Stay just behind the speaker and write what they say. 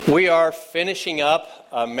We are finishing up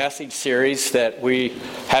a message series that we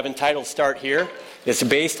have entitled Start Here. It's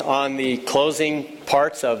based on the closing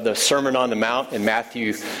parts of the Sermon on the Mount in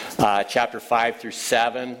Matthew chapter 5 through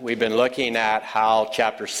 7. We've been looking at how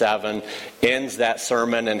chapter 7 ends that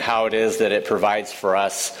sermon and how it is that it provides for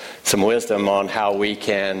us some wisdom on how we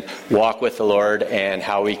can walk with the Lord and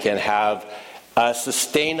how we can have a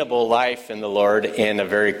sustainable life in the Lord in a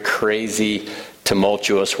very crazy,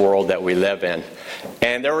 tumultuous world that we live in.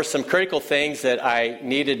 And there were some critical things that I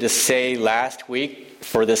needed to say last week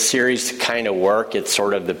for this series to kind of work. It's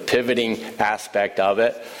sort of the pivoting aspect of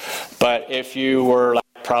it. But if you were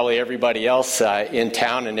like probably everybody else in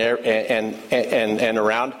town and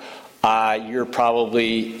around, you're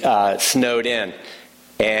probably snowed in.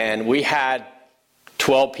 And we had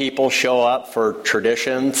 12 people show up for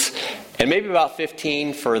traditions, and maybe about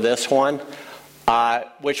 15 for this one,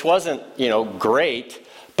 which wasn't, great.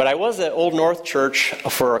 But I was at Old North Church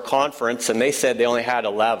for a conference, and they said they only had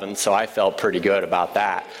 11, so I felt pretty good about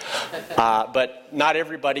that. But not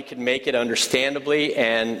everybody could make it, understandably,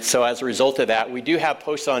 and so as a result of that, we do have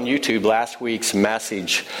posted on YouTube last week's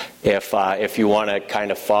message if you want to kind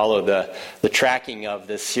of follow the tracking of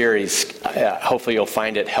this series. Hopefully you'll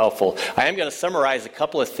find it helpful. I am going to summarize a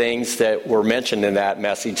couple of things that were mentioned in that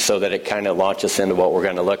message so that it kind of launches into what we're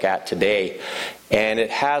going to look at today. And it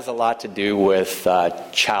has a lot to do with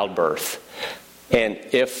childbirth. And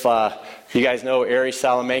if you guys know Ari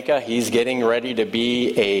Salamanca, he's getting ready to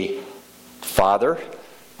be a father,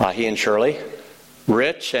 he and Shirley.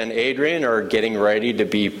 Rich and Adrian are getting ready to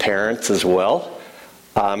be parents as well.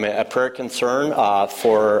 A prayer concern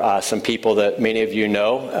for some people that many of you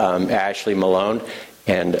know, Ashley Malone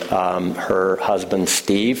and her husband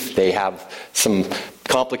Steve. They have some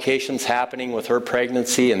complications happening with her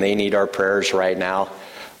pregnancy, and they need our prayers right now.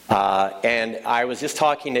 And I was just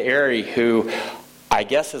talking to Ari, who I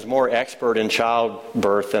guess is more expert in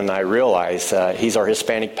childbirth than I realized. He's our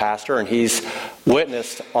Hispanic pastor, and he's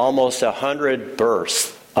witnessed almost 100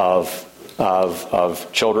 births of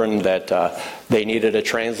children that they needed a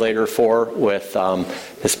translator for, with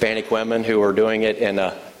Hispanic women who were doing it in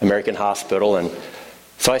an American hospital. And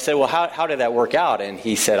so I said, well, how did that work out? And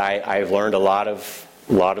he said, I've learned a lot of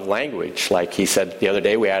language. Like he said the other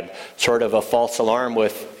day, we had sort of a false alarm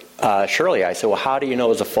with Shirley. I said, well, how do you know it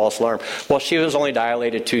was a false alarm? Well, she was only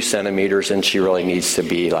dilated 2 centimeters, and she really needs to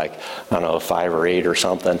be like, 5 or 8 or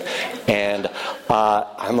something. And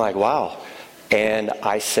I'm like, wow. And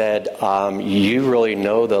I said, you really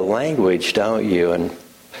know the language, don't you? And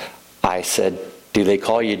I said, do they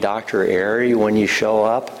call you Dr. Ari when you show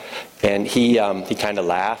up? And he kind of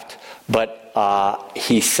laughed. But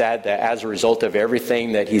he said that as a result of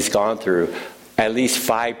everything that he's gone through, at least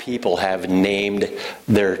 5 people have named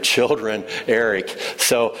their children Eric.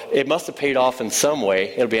 So it must have paid off in some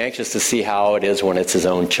way. It'll be anxious to see how it is when it's his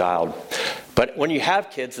own child. But when you have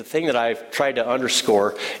kids, the thing that I've tried to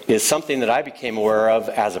underscore is something that I became aware of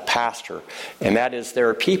as a pastor. And that is, there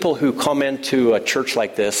are people who come into a church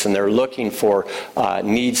like this and they're looking for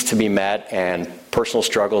needs to be met and personal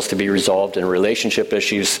struggles to be resolved and relationship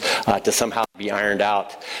issues to somehow be ironed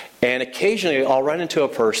out. And occasionally I'll run into a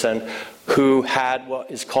person who had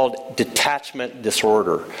what is called detachment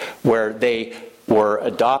disorder, where they were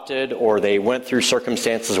adopted or they went through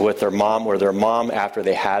circumstances with their mom where their mom, after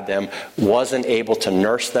they had them, wasn't able to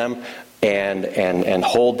nurse them and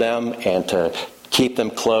hold them and to keep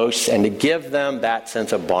them close and to give them that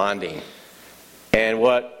sense of bonding. And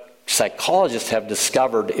what psychologists have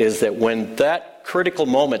discovered is that when that critical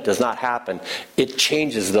moment does not happen, it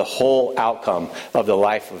changes the whole outcome of the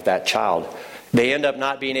life of that child. They end up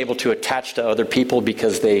not being able to attach to other people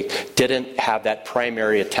because they didn't have that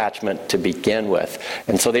primary attachment to begin with.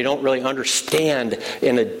 And so they don't really understand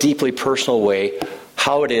in a deeply personal way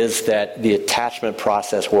how it is that the attachment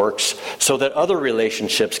process works so that other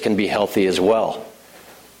relationships can be healthy as well.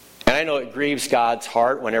 And I know it grieves God's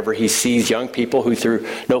heart whenever he sees young people who, through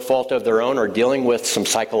no fault of their own, are dealing with some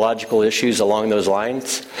psychological issues along those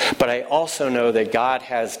lines. But I also know that God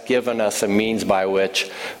has given us a means by which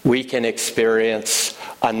we can experience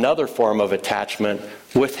another form of attachment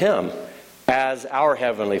with him as our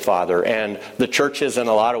Heavenly Father. And the church is in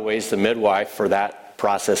a lot of ways the midwife for that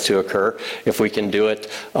process to occur, if we can do it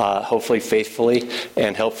hopefully faithfully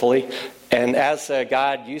and helpfully. And as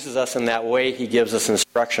God uses us in that way, he gives us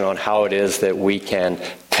instruction on how it is that we can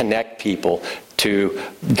connect people to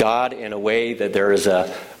God in a way that there is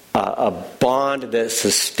a bond that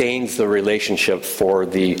sustains the relationship for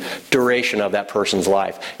the duration of that person's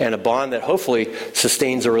life. And a bond that hopefully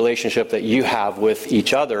sustains the relationship that you have with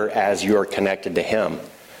each other as you're connected to him.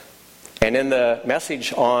 And in the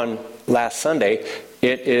message on last Sunday,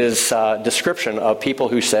 it is a description of people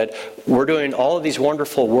who said, we're doing all of these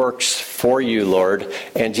wonderful works for you, Lord.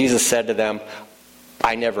 And Jesus said to them,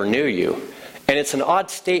 I never knew you. And it's an odd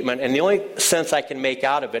statement, and the only sense I can make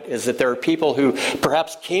out of it is that there are people who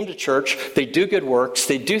perhaps came to church, they do good works,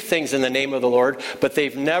 they do things in the name of the Lord, but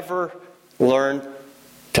they've never learned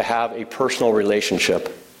to have a personal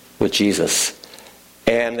relationship with Jesus.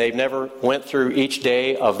 And they've never went through each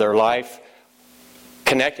day of their life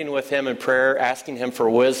connecting with Him in prayer, asking Him for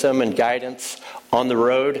wisdom and guidance on the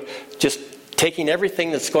road, just taking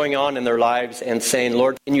everything that's going on in their lives and saying,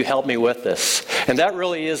 Lord, can you help me with this? And that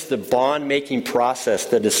really is the bond-making process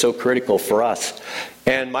that is so critical for us.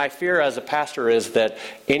 And my fear as a pastor is that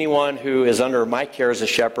anyone who is under my care as a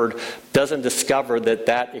shepherd doesn't discover that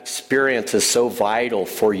that experience is so vital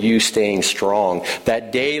for you staying strong.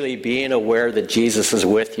 That daily being aware that Jesus is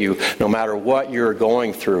with you no matter what you're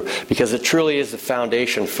going through. Because it truly is the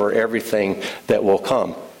foundation for everything that will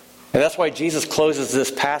come. And that's why Jesus closes this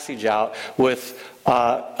passage out with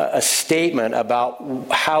a statement about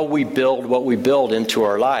how we build what we build into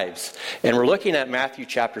our lives. And we're looking at Matthew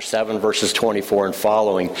chapter 7, verses 24 and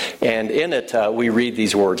following. And in it, we read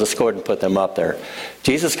these words. Let's go ahead and put them up there.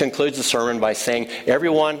 Jesus concludes the sermon by saying,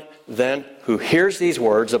 everyone then who hears these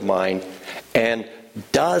words of mine and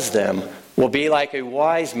does them will be like a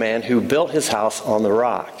wise man who built his house on the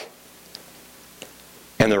rock.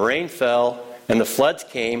 And the rain fell, and the floods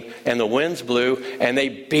came, and the winds blew, and they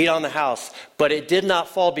beat on the house. But it did not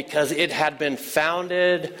fall because it had been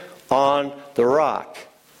founded on the rock.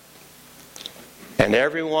 And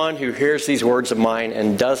everyone who hears these words of mine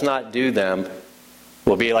and does not do them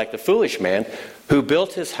will be like the foolish man who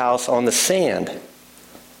built his house on the sand.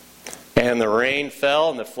 And the rain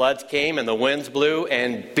fell, and the floods came, and the winds blew,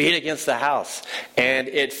 and beat against the house. And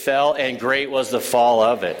it fell, and great was the fall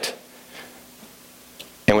of it.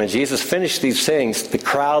 And when Jesus finished these things, the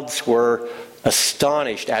crowds were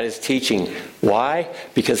astonished at his teaching. Why?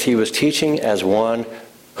 Because he was teaching as one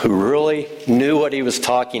who really knew what he was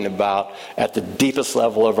talking about at the deepest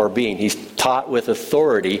level of our being. He's taught with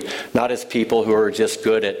authority, not as people who are just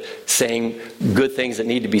good at saying good things that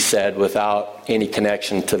need to be said without any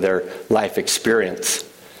connection to their life experience.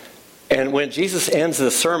 And when Jesus ends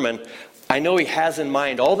the sermon, I know he has in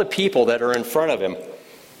mind all the people that are in front of him.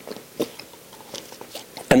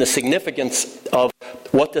 And the significance of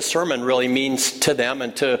what the sermon really means to them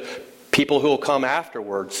and to people who will come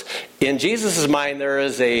afterwards. In Jesus' mind,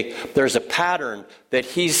 there's a pattern that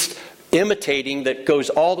he's imitating that goes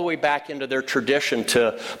all the way back into their tradition,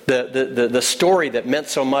 to the story that meant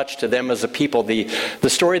so much to them as a people, the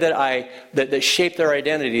story that shaped their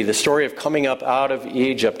identity, the story of coming up out of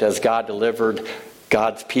Egypt as God delivered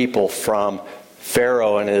God's people from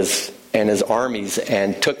Pharaoh and his armies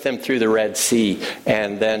and took them through the Red Sea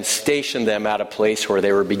and then stationed them at a place where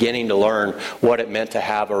they were beginning to learn what it meant to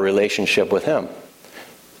have a relationship with him.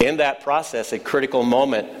 In that process, a critical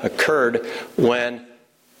moment occurred when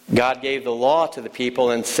God gave the law to the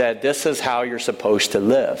people and said, this is how you're supposed to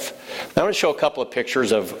live. Now, I want to show a couple of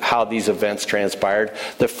pictures of how these events transpired.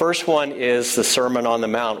 The first one is the Sermon on the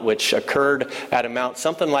Mount, which occurred at a mount,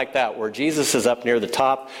 something like that, where Jesus is up near the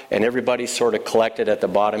top and everybody's sort of collected at the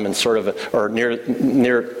bottom and sort of, or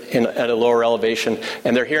at a lower elevation.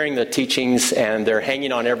 And they're hearing the teachings and they're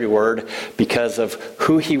hanging on every word because of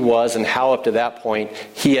who he was and how up to that point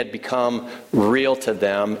he had become real to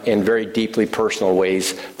them in very deeply personal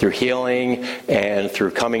ways, through healing and through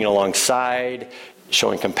coming alongside,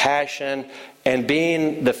 showing compassion, and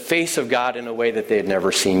being the face of God in a way that they had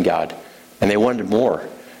never seen God. And they wanted more.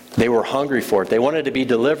 They were hungry for it. They wanted to be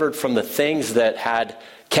delivered from the things that had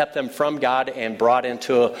kept them from God and brought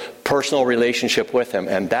into a personal relationship with him.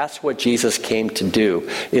 And that's what Jesus came to do,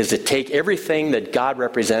 is to take everything that God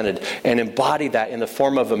represented and embody that in the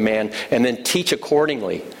form of a man and then teach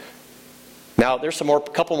accordingly. Now, there's a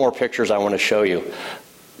couple more pictures I want to show you.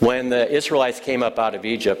 When the Israelites came up out of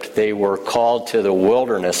Egypt, they were called to the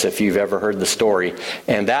wilderness, if you've ever heard the story.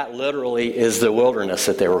 And that literally is the wilderness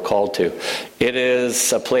that they were called to. It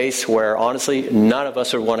is a place where, honestly, none of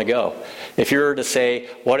us would want to go. If you were to say,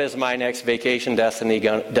 what is my next vacation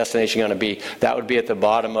destination going to be? That would be at the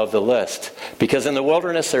bottom of the list. Because in the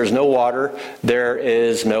wilderness, there's no water, there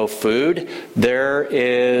is no food, there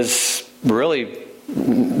is really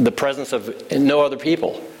the presence of no other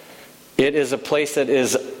people. It is a place that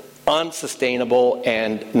is unsustainable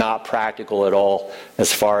and not practical at all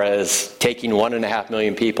as far as taking 1.5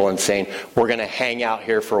 million people and saying, we're going to hang out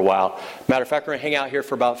here for a while. Matter of fact, we're going to hang out here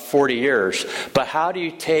for about 40 years. But how do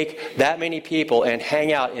you take that many people and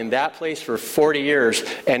hang out in that place for 40 years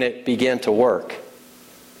and it begin to work?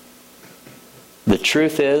 The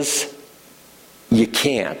truth is, you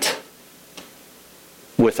can't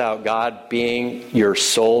without God being your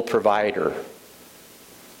sole provider.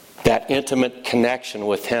 That intimate connection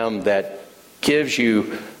with Him that gives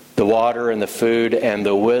you the water and the food and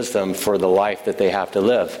the wisdom for the life that they have to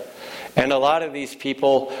live. And a lot of these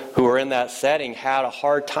people who were in that setting had a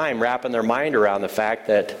hard time wrapping their mind around the fact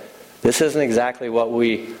that this isn't exactly what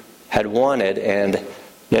we had wanted, and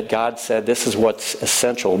yet God said this is what's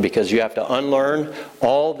essential, because you have to unlearn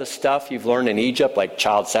all the stuff you've learned in Egypt, like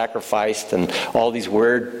child sacrifice and all these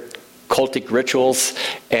weird cultic rituals,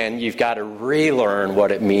 and you've got to relearn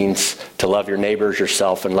what it means to love your neighbors,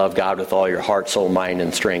 yourself, and love God with all your heart, soul, mind,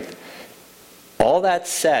 and strength. All that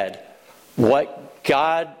said, what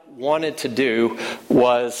God wanted to do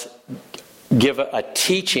was give a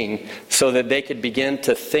teaching so that they could begin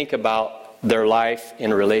to think about their life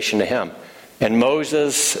in relation to Him. And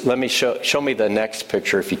Moses, let me show me the next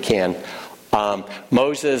picture if you can.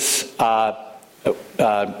 Moses,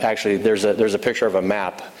 actually, there's a picture of a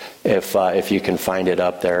map if you can find it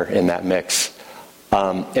up there in that mix.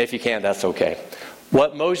 If you can't, that's okay.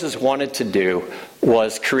 What Moses wanted to do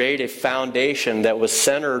was create a foundation that was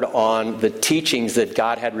centered on the teachings that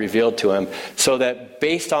God had revealed to him, so that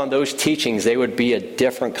based on those teachings, they would be a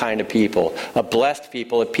different kind of people, a blessed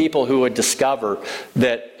people, a people who would discover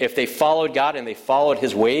that if they followed God and they followed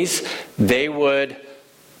His ways, they would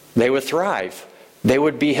thrive. They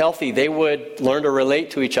would be healthy. They would learn to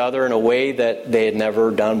relate to each other in a way that they had never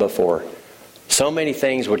done before. So many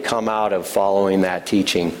things would come out of following that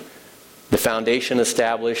teaching. The foundation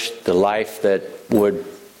established, the life that would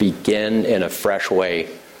begin in a fresh way.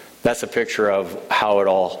 That's a picture of how it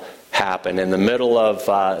all happened. In the middle of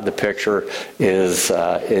the picture is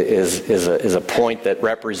a point that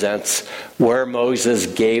represents where Moses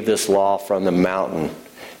gave this law from the mountain.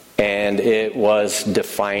 And it was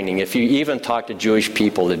defining. If you even talk to Jewish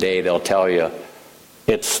people today, they'll tell you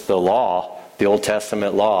it's the law, the Old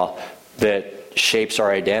Testament law, that shapes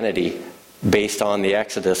our identity based on the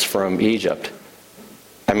Exodus from Egypt.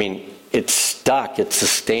 I mean, it's stuck. It's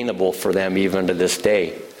sustainable for them even to this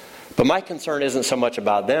day. But my concern isn't so much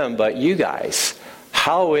about them, but you guys.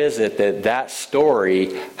 How is it that that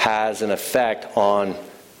story has an effect on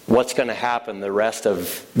what's going to happen the rest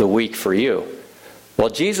of the week for you? Well,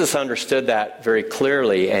 Jesus understood that very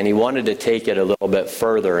clearly, and He wanted to take it a little bit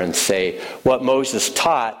further and say, what Moses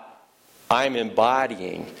taught, I'm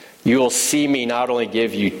embodying. You will see me not only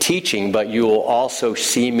give you teaching, but you will also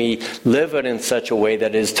see me live it in such a way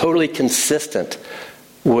that is totally consistent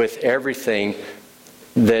with everything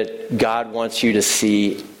that God wants you to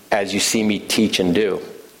see as you see me teach and do.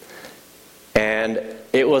 And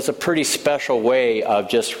it was a pretty special way of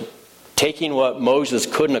just taking what Moses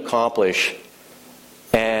couldn't accomplish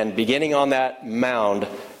and beginning on that mound,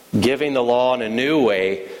 giving the law in a new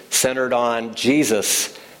way, centered on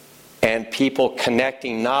Jesus, and people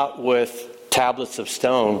connecting not with tablets of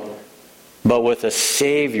stone, but with a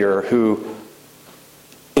Savior who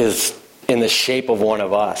is in the shape of one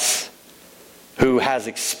of us, who has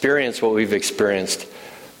experienced what we've experienced,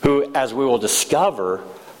 who, as we will discover,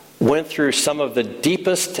 went through some of the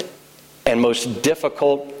deepest and most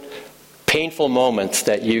difficult, painful moments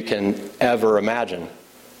that you can ever imagine.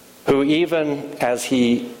 Who, even as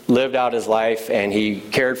He lived out His life and He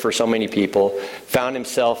cared for so many people, found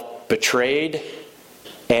Himself betrayed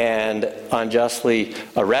and unjustly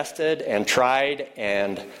arrested and tried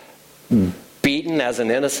and beaten as an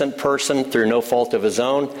innocent person through no fault of his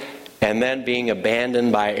own, and then being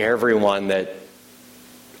abandoned by everyone that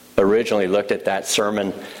originally looked at that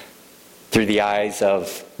sermon through the eyes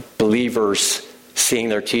of believers, seeing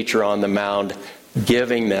their teacher on the mound,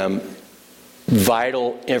 giving them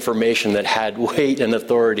vital information that had weight and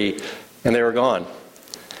authority, and they were gone.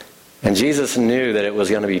 And Jesus knew that it was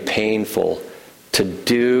going to be painful to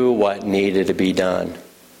do what needed to be done.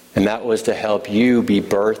 And that was to help you be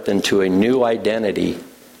birthed into a new identity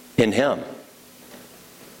in Him.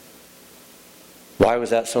 Why was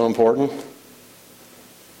that so important?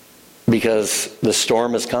 Because the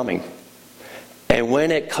storm is coming. And when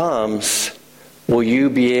it comes, will you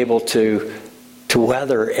be able to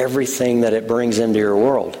weather everything that it brings into your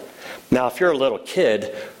world? Now, if you're a little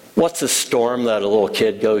kid, what's a storm that a little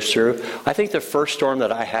kid goes through? I think the first storm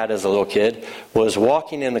that I had as a little kid was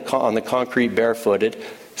walking on the concrete barefooted,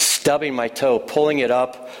 stubbing my toe, pulling it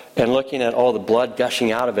up, and looking at all the blood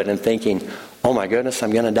gushing out of it and thinking, oh my goodness,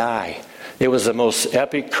 I'm going to die. It was the most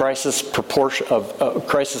epic crisis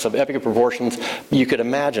of epic proportions you could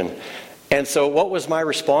imagine. And so what was my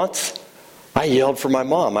response? I yelled for my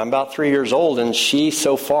mom. I'm about 3 years old, and she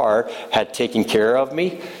so far had taken care of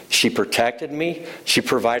me. She protected me. She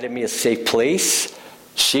provided me a safe place.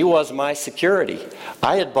 She was my security.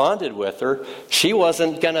 I had bonded with her. She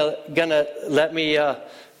wasn't gonna let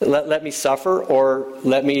me suffer or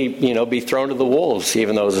let me, be thrown to the wolves,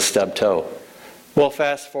 even though it was a stub toe. Well,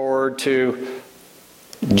 fast forward to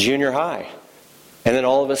junior high. And then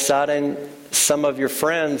all of a sudden, some of your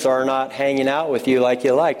friends are not hanging out with you like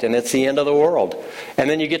you liked, and it's the end of the world. And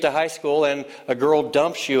then you get to high school, and a girl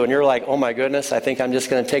dumps you, and you're like, oh my goodness, I think I'm just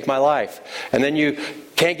going to take my life. And then you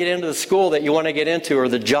can't get into the school that you want to get into, or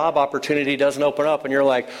the job opportunity doesn't open up, and you're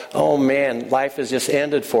like, oh man, life has just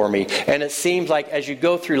ended for me. And it seems like as you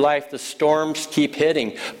go through life, the storms keep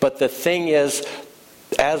hitting. But the thing is,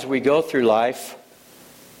 as we go through life,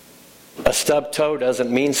 a stub toe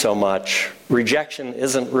doesn't mean so much. Rejection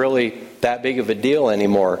isn't really that big of a deal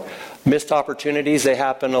anymore. Missed opportunities, they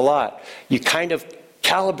happen a lot. You kind of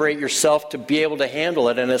calibrate yourself to be able to handle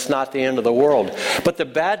it, and it's not the end of the world. But the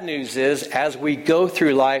bad news is, as we go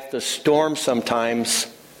through life, the storms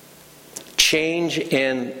sometimes change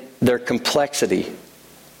in their complexity.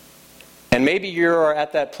 And maybe you're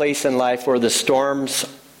at that place in life where the storms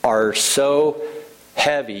are so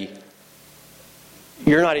heavy,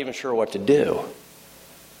 you're not even sure what to do.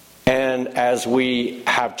 And as we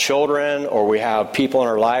have children or we have people in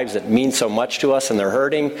our lives that mean so much to us and they're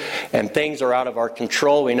hurting and things are out of our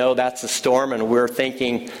control, we know that's a storm, and we're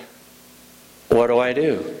thinking, what do I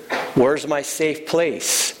do? Where's my safe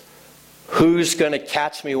place? Who's going to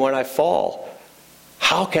catch me when I fall?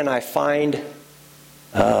 How can I find,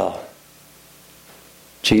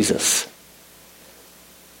 Jesus?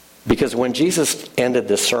 Because when Jesus ended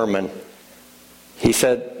this sermon, he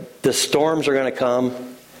said, the storms are going to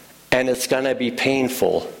come, and it's going to be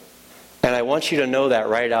painful. And I want you to know that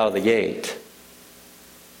right out of the gate.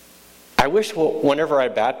 I wish whenever I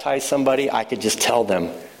baptize somebody, I could just tell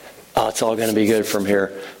them, oh, it's all going to be good from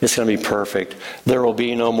here. It's going to be perfect. There will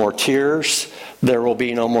be no more tears. There will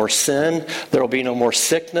be no more sin. There will be no more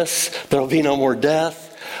sickness. There will be no more death.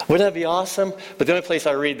 Wouldn't that be awesome? But the only place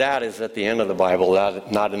I read that is at the end of the Bible,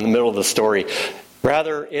 not in the middle of the story.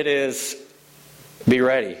 Rather, it is, be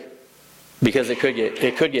ready, because it could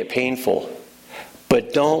get painful.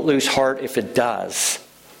 But don't lose heart if it does,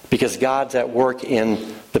 because God's at work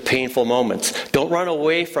in the painful moments. Don't run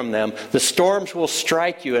away from them. The storms will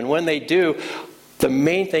strike you, and when they do, the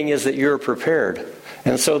main thing is that you're prepared.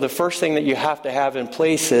 And so the first thing that you have to have in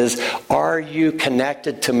place is, are you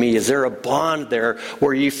connected to me? Is there a bond there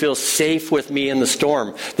where you feel safe with me in the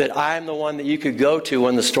storm? That I'm the one that you could go to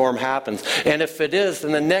when the storm happens? And if it is,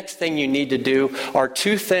 then the next thing you need to do are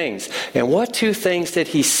two things. And what two things did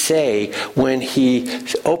he say when he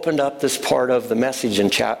opened up this part of the message in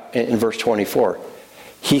verse 24?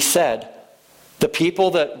 He said, the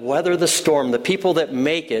people that weather the storm, the people that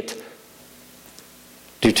make it,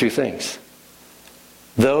 do two things.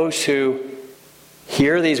 Those who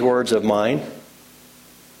hear these words of mine,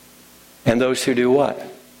 and those who do what?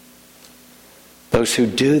 Those who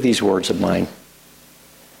do these words of mine.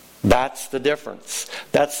 That's the difference.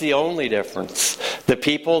 That's the only difference. The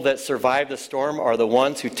people that survive the storm are the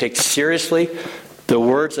ones who take seriously the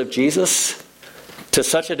words of Jesus to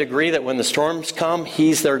such a degree that when the storms come,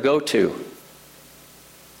 he's their go-to.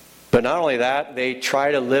 But not only that, they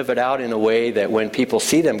try to live it out in a way that when people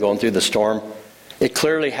see them going through the storm, it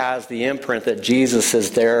clearly has the imprint that Jesus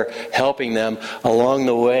is there helping them along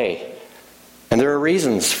the way. And there are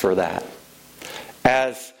reasons for that.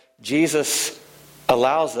 As Jesus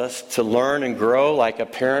allows us to learn and grow like a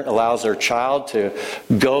parent allows their child to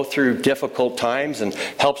go through difficult times and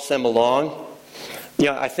helps them along.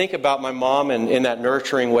 I think about my mom in that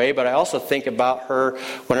nurturing way, but I also think about her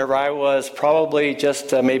whenever I was probably just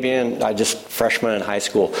freshman in high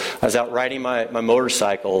school. I was out riding my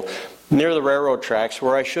motorcycle near the railroad tracks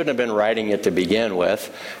where I shouldn't have been riding it to begin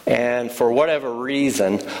with. And for whatever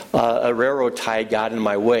reason, a railroad tie got in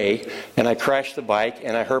my way, and I crashed the bike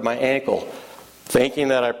and I hurt my ankle. Thinking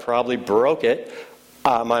that I probably broke it,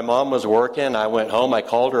 my mom was working. I went home, I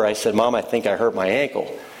called her, I said, Mom, I think I hurt my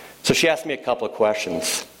ankle. So she asked me a couple of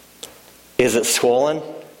questions. Is it swollen?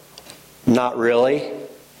 Not really.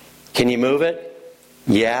 Can you move it?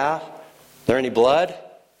 Yeah. Is there any blood?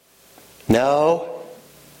 No.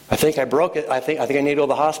 I think I broke it. I think I need to go to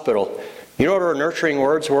the hospital. You know what her nurturing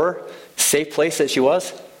words were? Safe place that she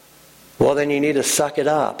was? Well, then you need to suck it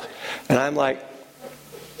up. And I'm like,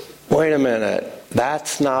 wait a minute.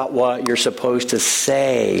 That's not what you're supposed to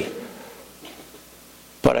say.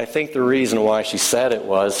 But I think the reason why she said it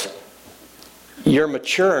was, you're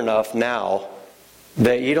mature enough now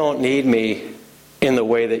that you don't need me in the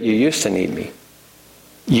way that you used to need me.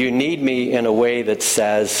 You need me in a way that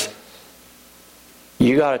says,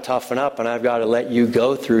 you got to toughen up, and I've got to let you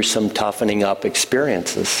go through some toughening up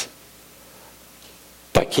experiences.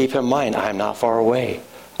 But keep in mind, I'm not far away.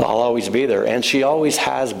 I'll always be there. And she always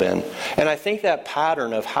has been. And I think that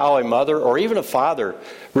pattern of how a mother or even a father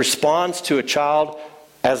responds to a child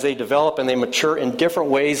as they develop and they mature in different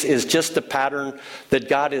ways is just the pattern that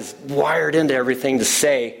God is wired into everything to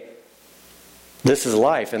say, this is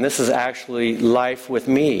life, and this is actually life with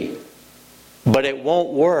me. But it won't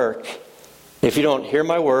work if you don't hear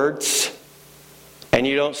my words and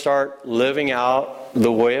you don't start living out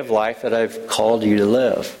the way of life that I've called you to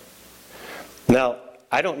live. Now,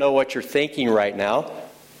 I don't know what you're thinking right now,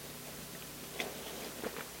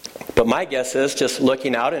 but my guess is, just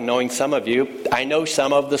looking out and knowing some of you, I know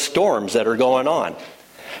some of the storms that are going on.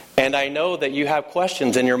 And I know that you have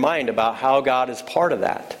questions in your mind about how God is part of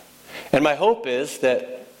that. And my hope is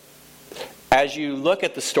that as you look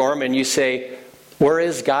at the storm and you say, where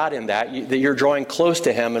is God in that? That you're drawing close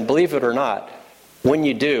to Him, and believe it or not, when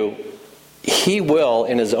you do, He will,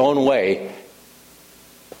 in His own way,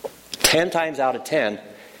 10 times out of 10,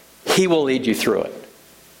 He will lead you through it.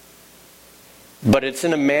 But it's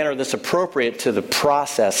in a manner that's appropriate to the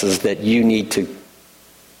processes that you need to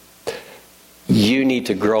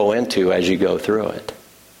grow into as you go through it.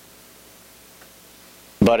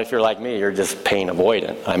 But if you're like me, you're just pain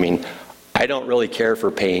avoidant. I mean, I don't really care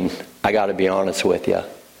for pain. I got to be honest with you.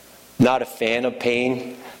 Not a fan of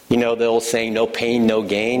pain. You know the old saying, no pain, no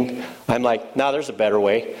gain. I'm like, no, there's a better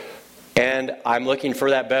way. And I'm looking for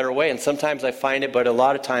that better way. And sometimes I find it, but a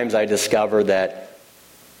lot of times I discover that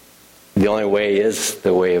the only way is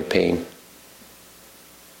the way of pain.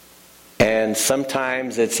 And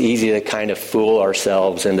sometimes it's easy to kind of fool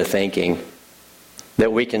ourselves into thinking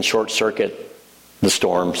that we can short circuit the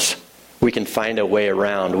storms. We can find a way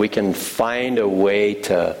around. We can find a way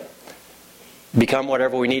to become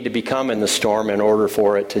whatever we need to become in the storm in order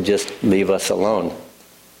for it to just leave us alone.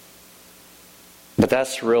 But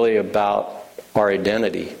that's really about our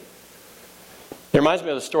identity. It reminds me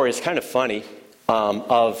of the story. It's kind of funny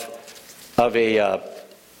of a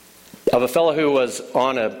fellow who was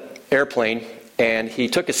on an airplane, and he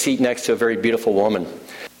took a seat next to a very beautiful woman.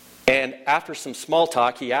 And after some small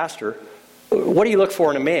talk, he asked her, "What do you look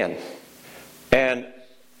for in a man?" And a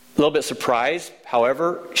little bit surprised,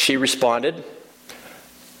 however, she responded,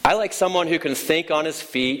 "I like someone who can think on his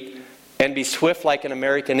feet and be swift like an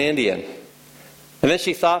American Indian." And then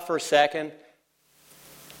she thought for a second,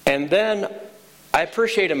 and then, "I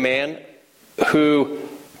appreciate a man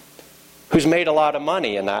who's made a lot of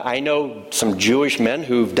money." And I know some Jewish men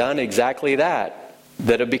who've done exactly that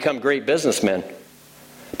have become great businessmen.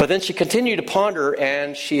 But then she continued to ponder,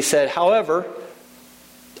 and she said, "However,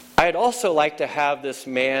 I'd also like to have this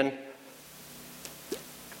man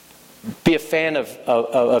be a fan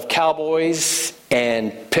of cowboys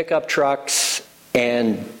and pickup trucks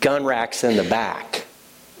and gun racks in the back."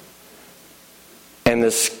 And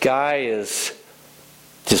this guy is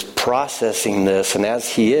just processing this, and as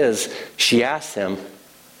he is, she asked him,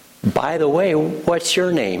 "By the way, what's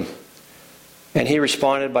your name?" And he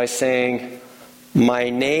responded by saying, "My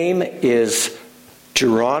name is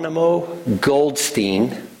Geronimo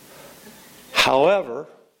Goldstein. However,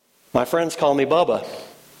 my friends call me Bubba."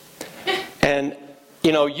 And,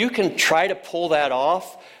 you can try to pull that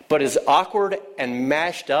off, but as awkward and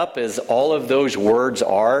mashed up as all of those words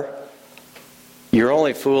are, you're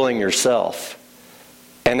only fooling yourself.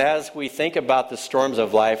 And as we think about the storms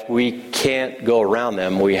of life, we can't go around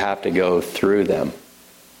them. We have to go through them.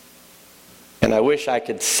 And I wish I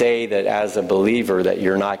could say that as a believer that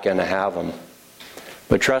you're not going to have them.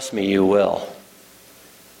 But trust me, you will.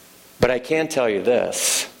 But I can tell you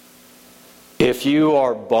this. If you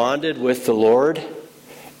are bonded with the Lord,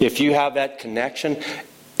 if you have that connection,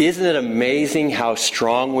 isn't it amazing how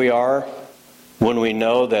strong we are when we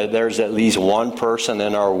know that there's at least one person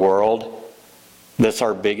in our world that's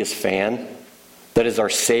our biggest fan, that is our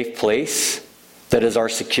safe place, that is our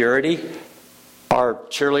security, our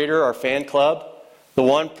cheerleader, our fan club, the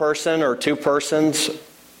one person or two persons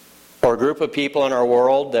or group of people in our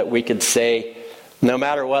world that we could say, no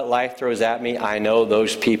matter what life throws at me, I know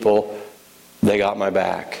those people, they got my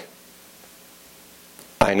back.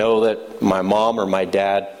 I know that my mom or my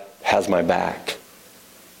dad has my back.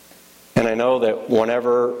 And I know that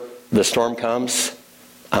whenever the storm comes,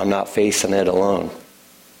 I'm not facing it alone.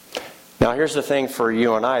 Now here's the thing for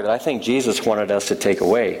you and I that I think Jesus wanted us to take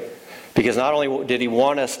away. Because not only did He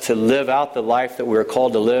want us to live out the life that we were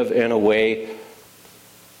called to live in a way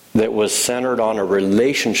that was centered on a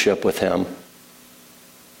relationship with Him,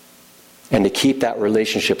 and to keep that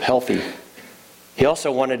relationship healthy. He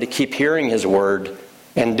also wanted to keep hearing his word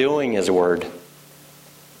and doing his word.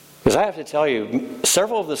 Because I have to tell you,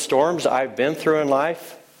 several of the storms I've been through in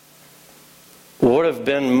life would have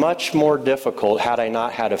been much more difficult had I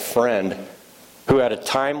not had a friend who in a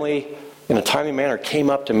timely manner came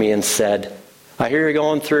up to me and said, I hear you're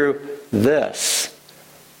going through this.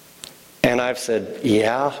 And I've said,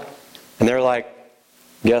 yeah. And they're like,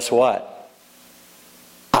 guess what?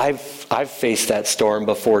 I've faced that storm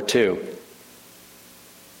before too.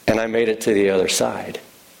 And I made it to the other side.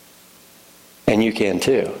 And you can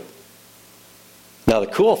too. Now the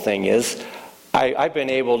cool thing is, I've been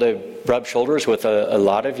able to rub shoulders with a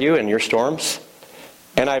lot of you in your storms.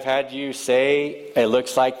 And I've had you say, it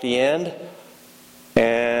looks like the end.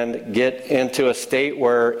 And get into a state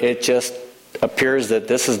where it just appears that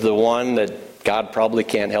this is the one that God probably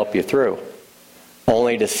can't help you through.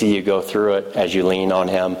 Only to see you go through it as you lean on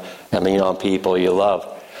Him and lean on people you love.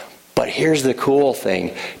 But here's the cool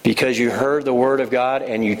thing. Because you heard the Word of God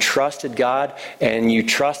and you trusted God and you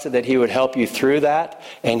trusted that He would help you through that,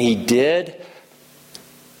 and He did,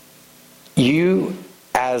 you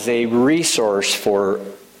as a resource for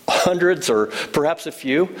hundreds or perhaps a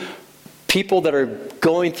few people that are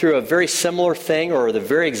going through a very similar thing or the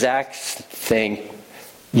very exact thing,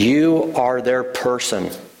 you are their person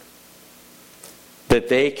that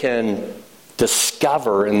they can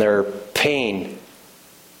discover in their pain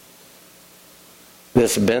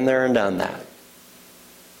that's been there and done that.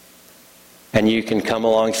 And you can come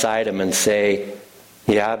alongside them and say,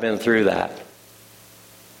 yeah, I've been through that.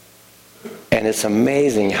 And it's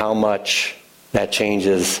amazing how much that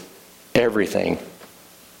changes everything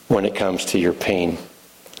when it comes to your pain.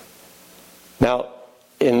 Now,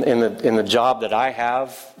 in the job that I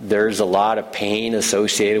have, there's a lot of pain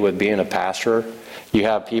associated with being a pastor. You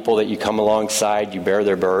have people that you come alongside, you bear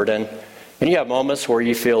their burden, and you have moments where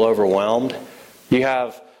you feel overwhelmed. You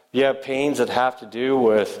have pains that have to do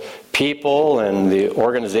with people and the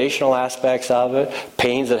organizational aspects of it,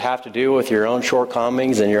 pains that have to do with your own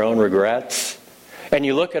shortcomings and your own regrets. And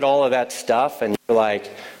you look at all of that stuff and you're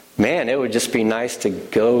like, man, it would just be nice to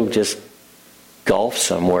go just golf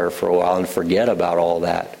somewhere for a while and forget about all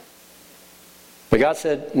that. But God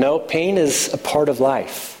said, no, pain is a part of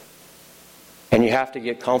life. And you have to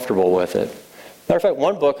get comfortable with it. Matter of fact,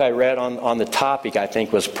 one book I read on the topic I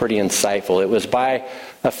think was pretty insightful. It was by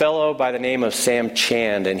a fellow by the name of Sam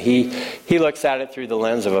Chand, and he looks at it through the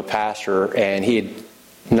lens of a pastor, and he had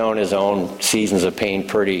known his own seasons of pain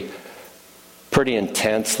pretty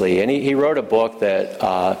intensely. And he wrote a book that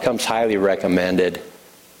comes highly recommended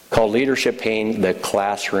called Leadership Pain, The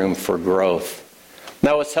Classroom for Growth.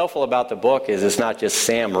 Now, what's helpful about the book is it's not just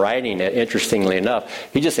Sam writing it, interestingly enough.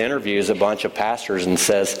 He just interviews a bunch of pastors and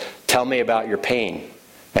says, tell me about your pain.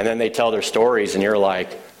 And then they tell their stories, and you're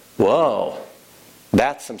like, whoa,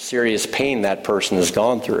 that's some serious pain that person has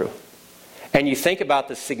gone through. And you think about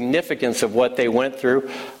the significance of what they went through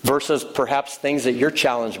versus perhaps things that you're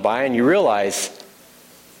challenged by, and you realize,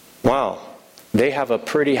 wow, they have a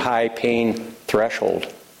pretty high pain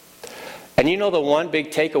threshold. And you know, the one big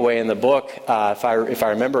takeaway in the book, if I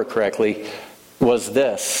remember correctly, was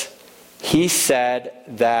this. He said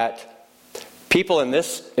that people in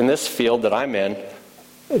this field that I'm in,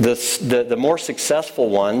 the more successful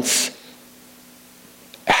ones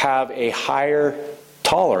have a higher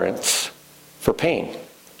tolerance for pain.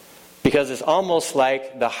 Because it's almost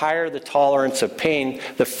like the higher the tolerance of pain,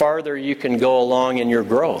 the farther you can go along in your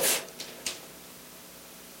growth.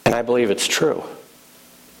 And I believe it's true.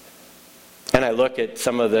 And I look at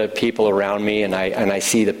some of the people around me and I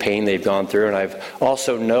see the pain they've gone through, and I've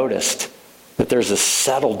also noticed that there's a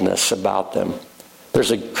settledness about them.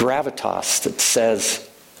 There's a gravitas that says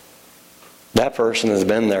that person has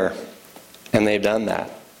been there and they've done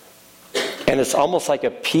that. And it's almost like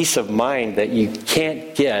a peace of mind that you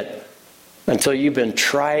can't get until you've been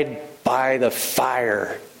tried by the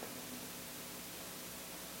fire.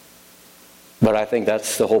 But I think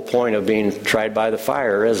that's the whole point of being tried by the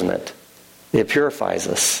fire, isn't it? It purifies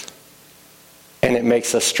us. And it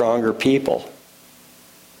makes us stronger people.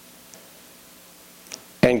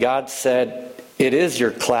 And God said, it is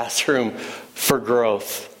your classroom for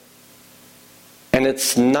growth. And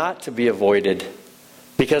it's not to be avoided,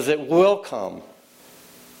 because it will come.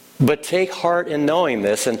 But take heart in knowing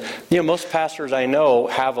this. And most pastors I know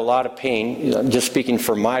have a lot of pain, just speaking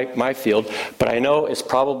for my field, but I know it's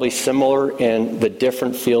probably similar in the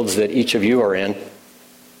different fields that each of you are in.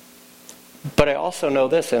 But I also know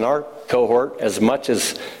this, in our cohort, as much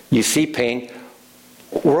as you see pain,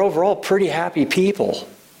 we're overall pretty happy people.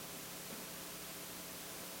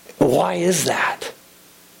 Why is that?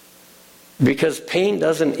 Because pain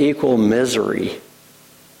doesn't equal misery.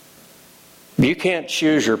 You can't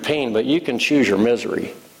choose your pain, but you can choose your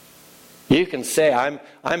misery. You can say,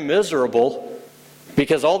 I'm miserable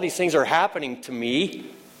because all these things are happening to me.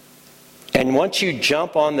 And once you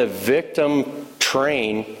jump on the victim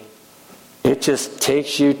train, it just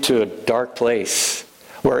takes you to a dark place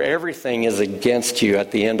where everything is against you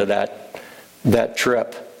at the end of that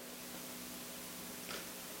trip.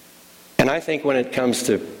 And I think when it comes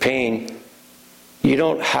to pain, you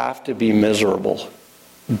don't have to be miserable.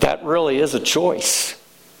 That really is a choice.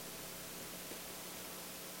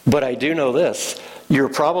 But I do know this. You're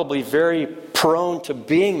probably very prone to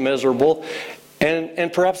being miserable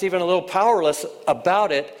and perhaps even a little powerless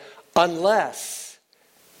about it unless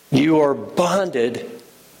you are bonded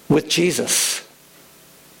with Jesus.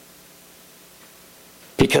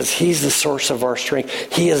 Because He's the source of our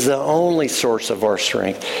strength. He is the only source of our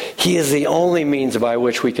strength. He is the only means by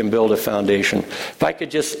which we can build a foundation. If I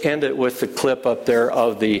could just end it with the clip up there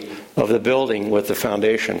of the building with the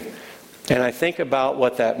foundation. And I think about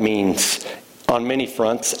what that means on many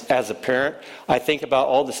fronts. As a parent, I think about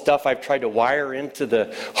all the stuff I've tried to wire into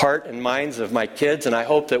the heart and minds of my kids, and I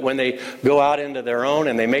hope that when they go out into their own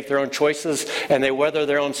and they make their own choices and they weather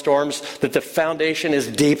their own storms, that the foundation is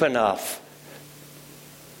deep enough.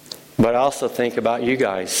 But I also think about you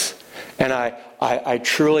guys. And I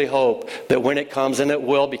truly hope that when it comes, and it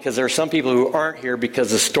will, because there are some people who aren't here because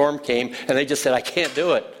the storm came and they just said, I can't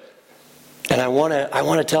do it. And I want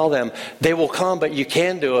to tell them, they will come, but you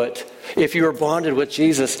can do it if you are bonded with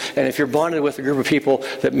Jesus and if you're bonded with a group of people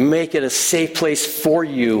that make it a safe place for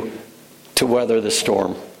you to weather the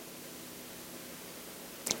storm.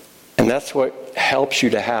 And that's what helps you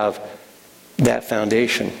to have that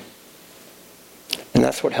foundation. And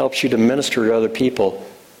that's what helps you to minister to other people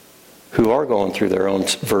who are going through their own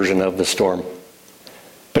version of the storm.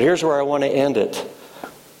 But here's where I want to end it.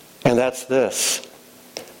 And that's this.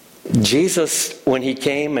 Jesus, when He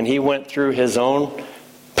came and He went through His own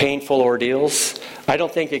painful ordeals, I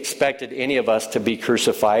don't think expected any of us to be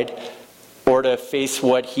crucified or to face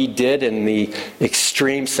what He did in the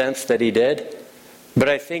extreme sense that He did. But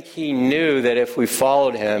I think He knew that if we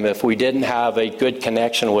followed Him, if we didn't have a good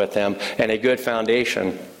connection with Him and a good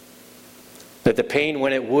foundation, that the pain,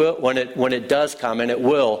 when it does come, and it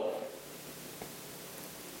will,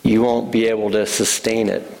 you won't be able to sustain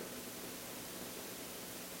it.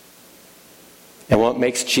 And what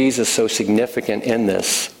makes Jesus so significant in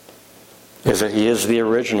this is that He is the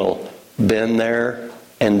original, been there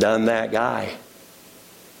and done that guy.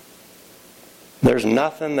 There's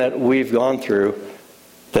nothing that we've gone through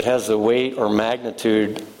that has the weight or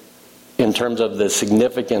magnitude in terms of the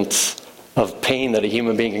significance of pain that a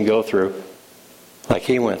human being can go through like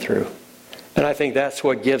He went through. And I think that's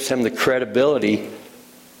what gives Him the credibility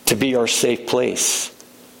to be our safe place,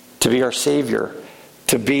 to be our Savior,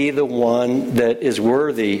 to be the one that is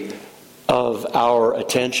worthy of our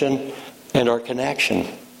attention and our connection.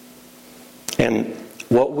 And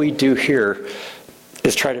what we do here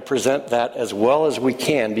is try to present that as well as we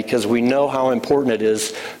can, because we know how important it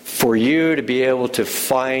is for you to be able to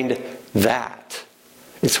find that.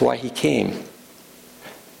 It's why He came.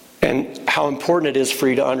 And how important it is for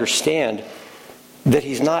you to understand that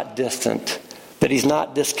He's not distant, that He's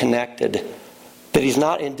not disconnected, that He's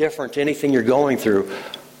not indifferent to anything you're going through.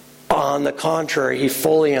 On the contrary, He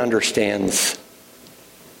fully understands.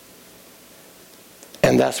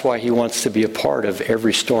 And that's why He wants to be a part of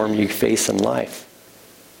every storm you face in life,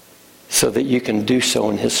 so that you can do so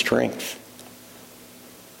in His strength.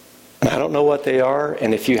 And I don't know what they are,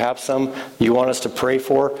 and if you have some you want us to pray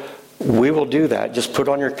for, we will do that. Just put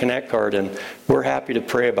on your Connect card, and we're happy to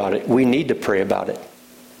pray about it. We need to pray about it.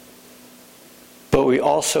 But we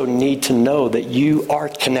also need to know that you are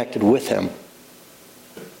connected with Him.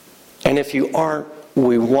 And if you aren't,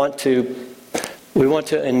 we want to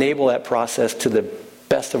enable that process to the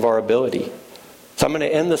best of our ability. So I'm going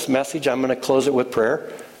to end this message. I'm going to close it with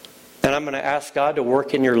prayer. And I'm going to ask God to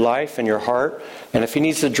work in your life and your heart. And if He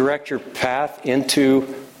needs to direct your path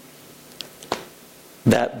into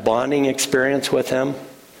that bonding experience with Him,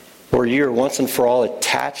 where you're once and for all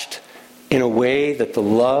attached in a way that the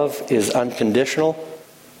love is unconditional,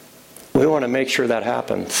 we want to make sure that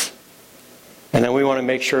happens. And then we want to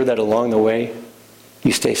make sure that along the way,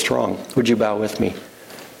 you stay strong. Would you bow with me?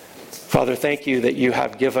 Father, thank You that You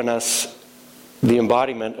have given us the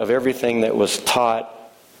embodiment of everything that was taught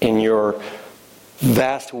in Your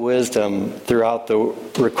vast wisdom throughout the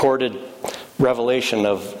recorded revelation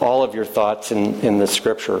of all of Your thoughts in the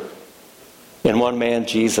Scripture. In one man,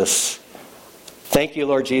 Jesus. Thank You,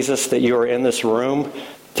 Lord Jesus, that You are in this room,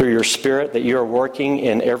 through your Spirit, that you are working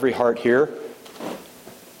in every heart here.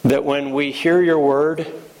 That when we hear your word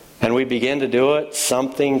and we begin to do it,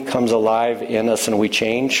 something comes alive in us and we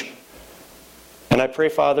change. And I pray,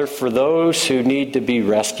 Father, for those who need to be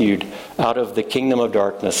rescued out of the kingdom of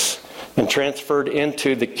darkness and transferred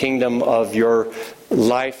into the kingdom of your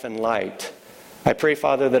life and light. I pray,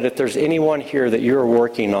 Father, that if there's anyone here that you're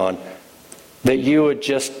working on, that you would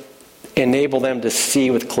just enable them to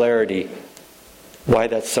see with clarity why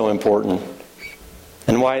that's so important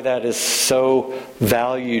and why that is so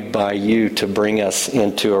valued by you to bring us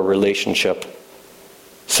into a relationship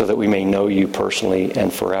so that we may know you personally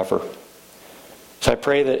and forever. So I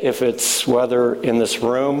pray that if it's whether in this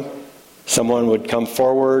room, someone would come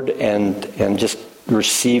forward and just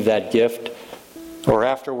receive that gift, or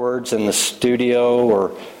afterwards in the studio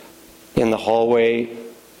or in the hallway,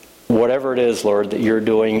 whatever it is, Lord, that you're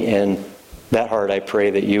doing in that heart, I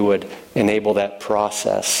pray that you would enable that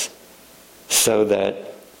process so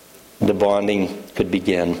that the bonding could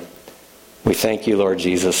begin. We thank you, Lord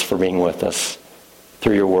Jesus, for being with us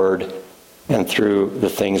through your word and through the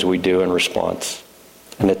things we do in response.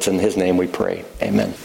 And it's in his name we pray. Amen.